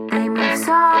 they move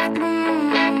softly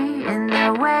in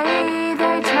the way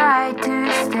they try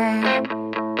to stay.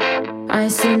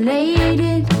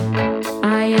 Isolated,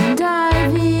 I am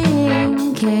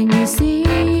diving. Can you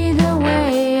see the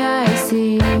way I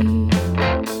see?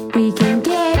 We can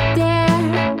get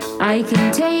there, I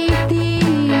can take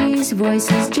these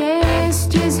voices,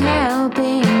 gestures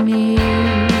helping me.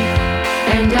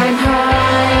 And I'm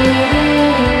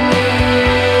hiding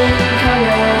in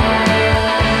colour.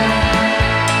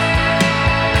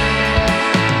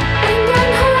 And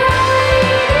I'm hiding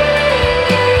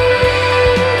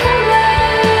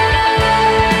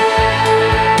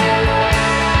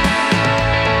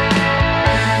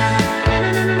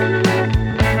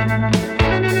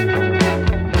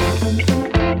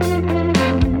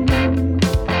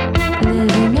in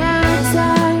living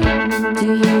outside, do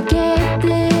you get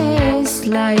this?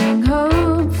 Lying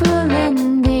hopeful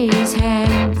in these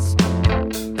hands,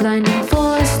 blind and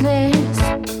forceless,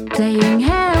 playing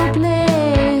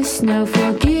helpless, no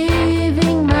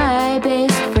forgiving my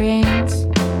best friends.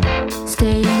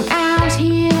 Staying out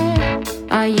here,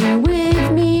 are you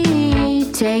with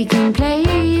me? Taking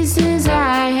places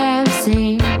I have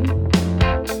seen,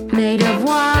 made of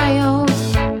wild,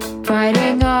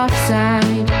 fighting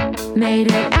offside, made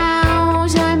it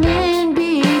out, I'm in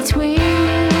between.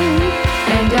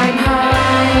 And I'm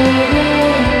hiding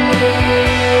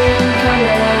in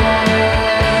colour.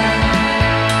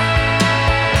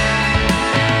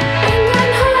 And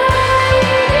I'm hiding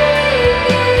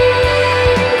in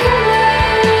colour.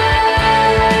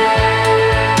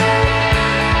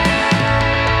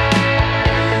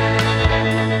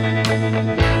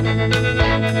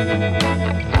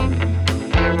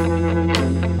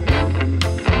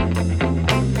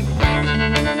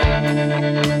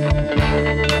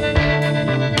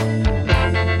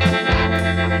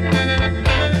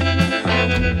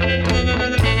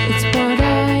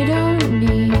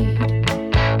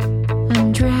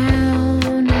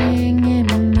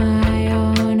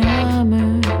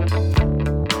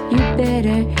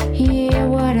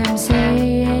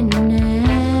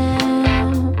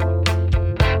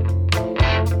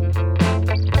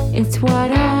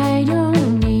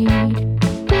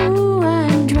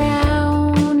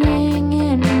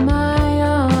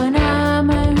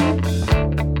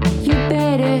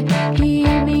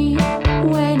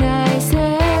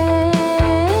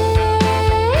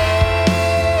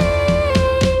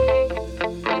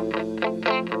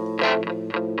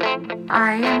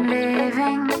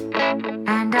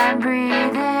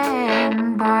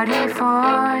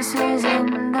 forces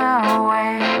in the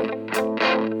way.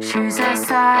 Shoes are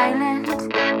silent,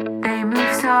 they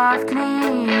move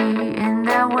softly in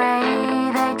the way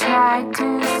they try to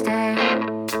stay.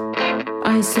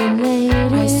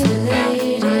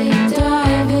 Isolated, I'm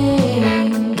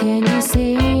diving. Can you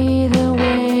see the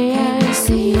way I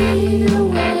see? The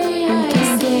way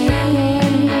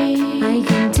I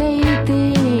can take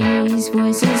these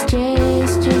voices,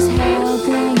 just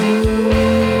helping you.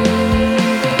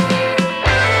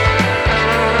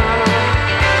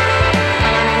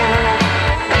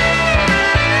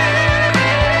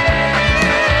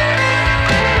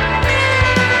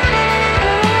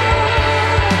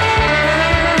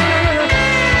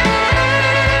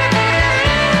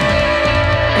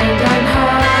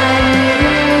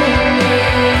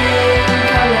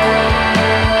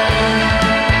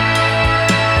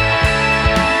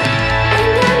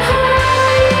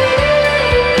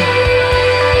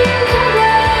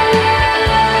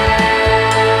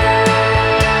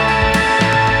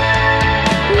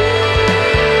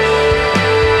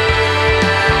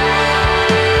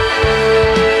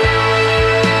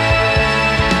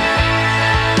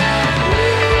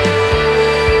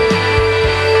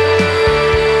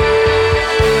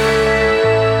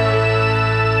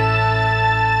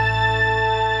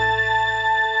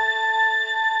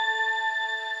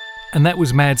 And that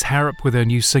was Mads Harrop with her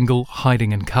new single,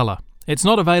 Hiding in Colour. It's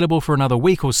not available for another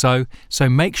week or so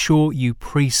make sure you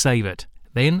pre-save it.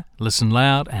 Then listen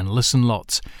loud and listen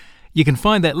lots. You can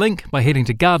find that link by heading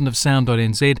to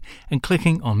gardenofsound.nz and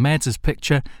clicking on Mads'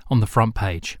 picture on the front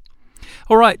page.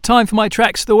 Alright, time for my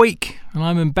tracks of the week. And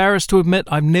I'm embarrassed to admit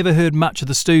I've never heard much of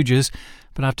the Stooges,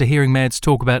 but after hearing Mads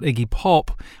talk about Iggy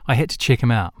Pop, I had to check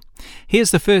him out. Here's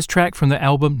the first track from the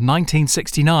album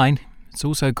 1969. It's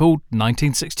also called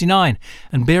 1969,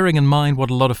 and bearing in mind what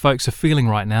a lot of folks are feeling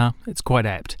right now, it's quite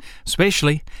apt,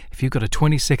 especially if you've got a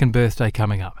 22nd birthday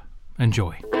coming up.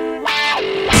 Enjoy.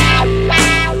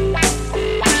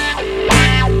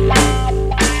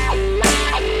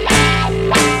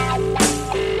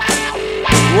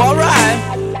 All right.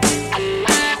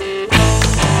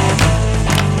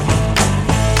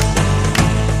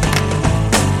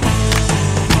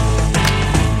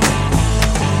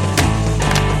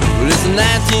 Well, it's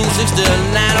 1969,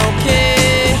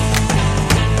 okay.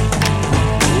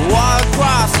 Walk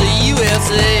across the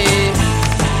USA.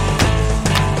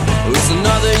 It's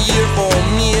another year for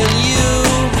me and you.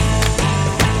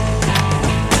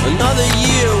 Another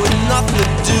year with nothing to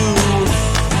do.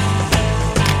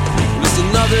 It's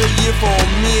another year for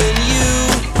me and you.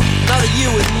 Another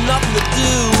year with nothing to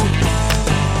do.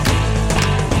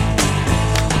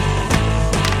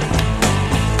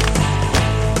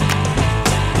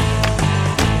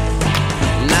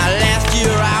 Now last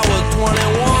year I was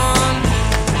 21.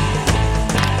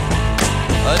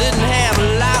 I didn't have a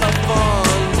lot of fun.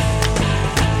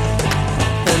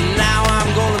 And now I'm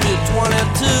gonna be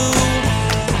 22.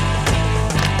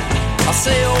 I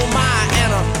say oh my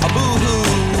and a boo-hoo.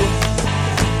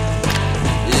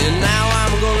 Yeah, now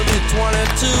I'm gonna be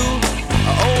 22.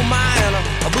 Oh my and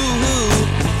a boo-hoo.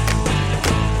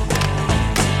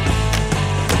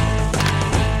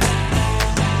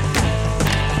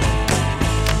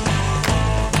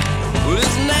 Well,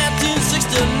 it's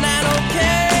 1969,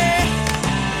 okay.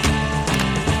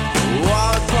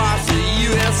 All across the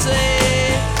USA.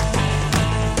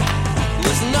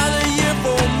 It's another year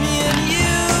for me and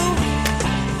you.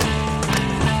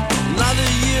 Another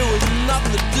year with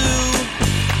nothing to do.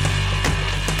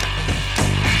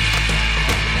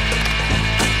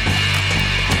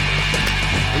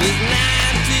 And it's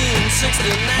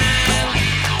 1969.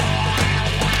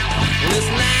 And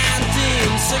it's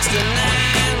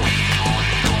 1969.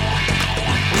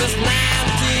 And it's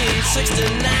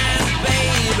 1969,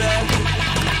 baby.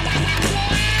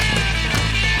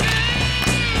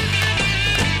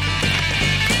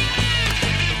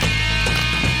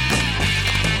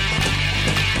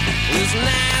 It's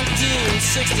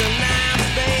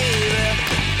 1969, baby.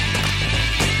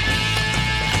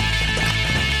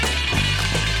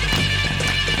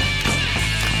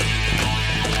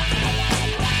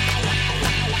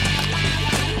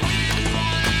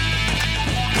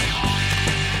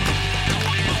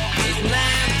 It's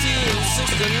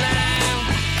 1969.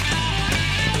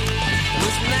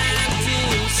 It's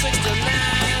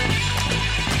 1969.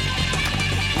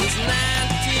 It's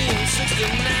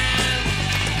 1969.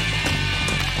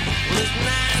 It's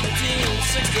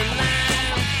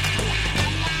 1969.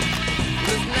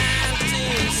 It's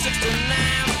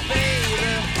 1969,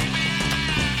 baby.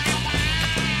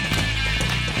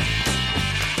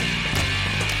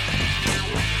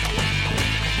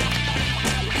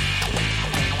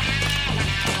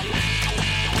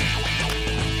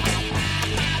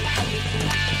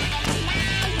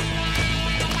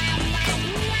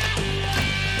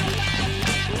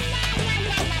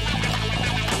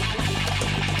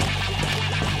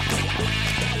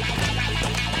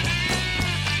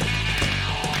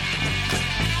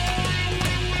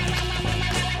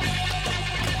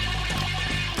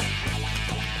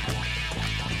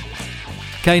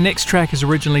 Okay, next track is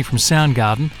originally from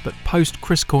Soundgarden, but post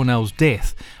Chris Cornell's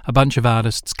death, a bunch of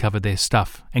artists covered their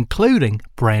stuff, including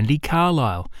Brandi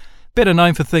Carlile. Better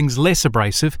known for things less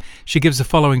abrasive, she gives the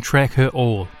following track her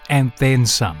all, and then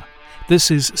some.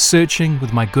 This is Searching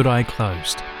with My Good Eye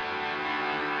Closed.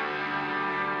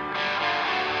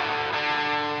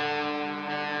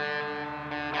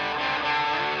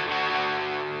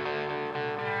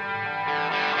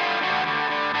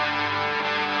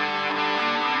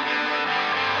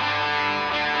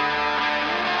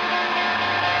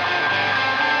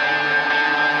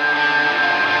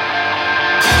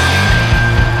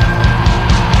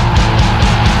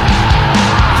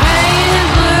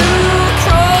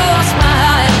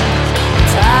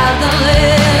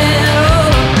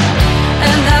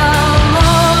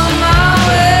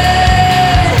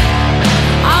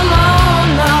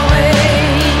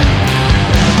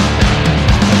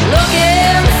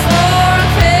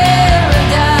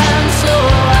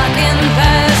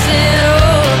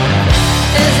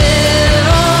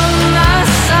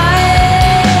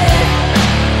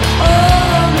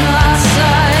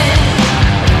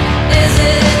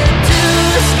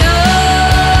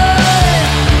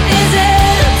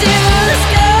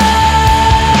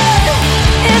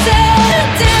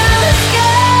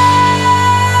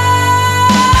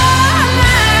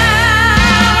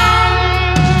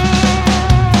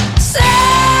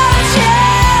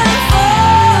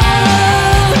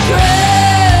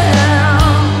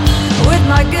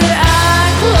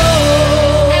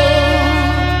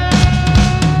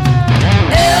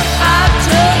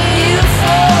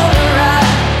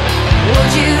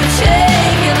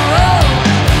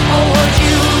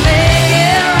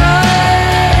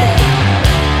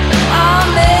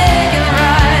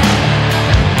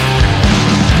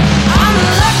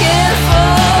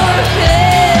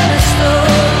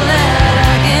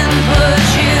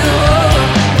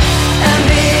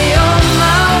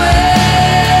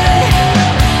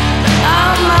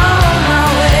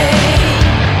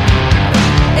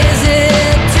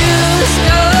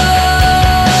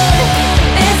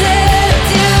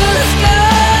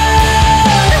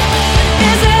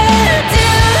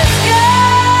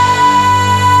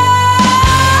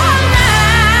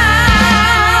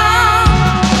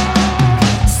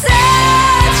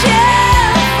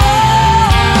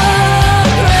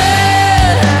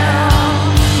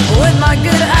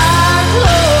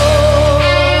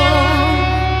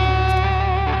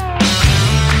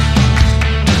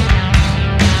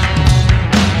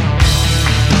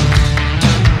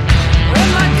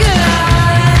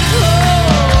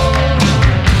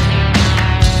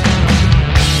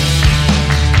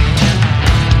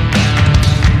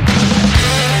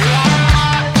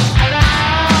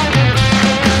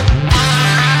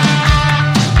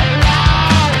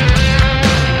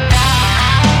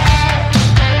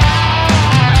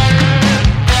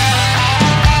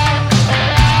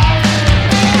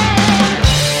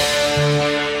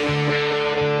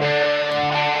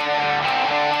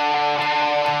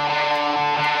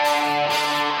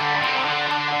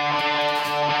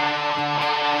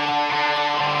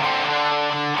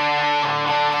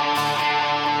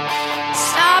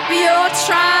 You're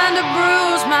trying to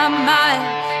bruise my mind.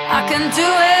 I can do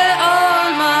it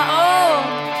on my own.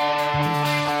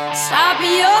 Stop,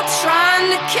 you're trying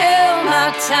to kill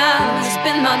my time. It's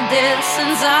been my death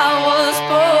since I was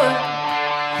born.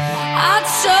 I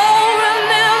don't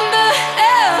remember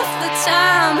half the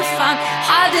time. If I'm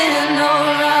hiding or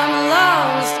I'm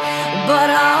lost, but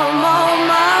I'm on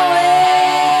my way.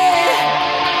 We'll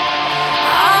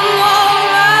be right back.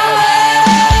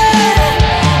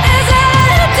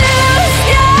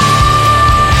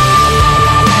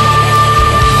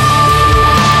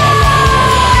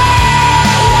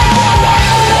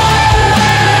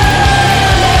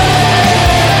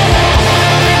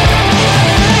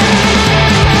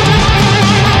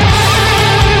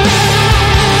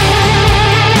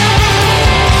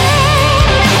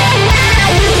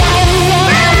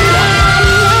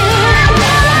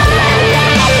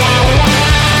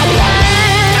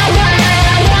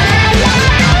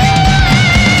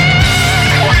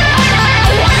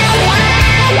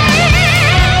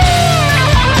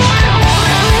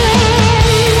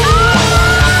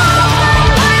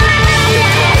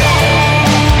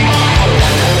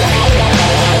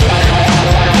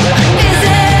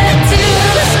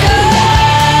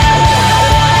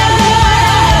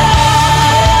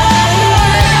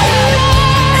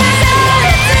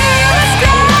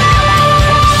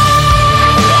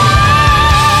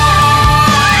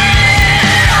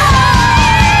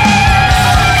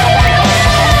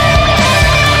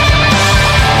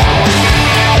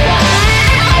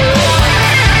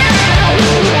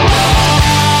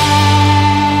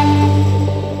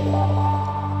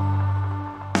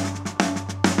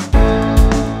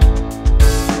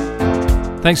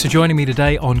 Thanks for joining me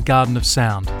today on Garden of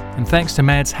Sound, and thanks to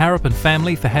Mads Harrop and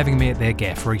family for having me at their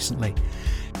gaff recently.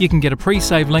 You can get a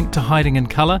pre-save link to Hiding in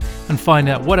Colour and find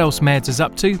out what else Mads is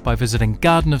up to by visiting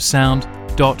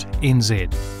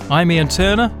gardenofsound.nz. I'm Ian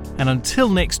Turner, and until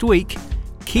next week,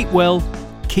 keep well,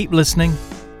 keep listening,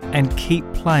 and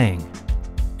keep playing.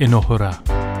 Inohura.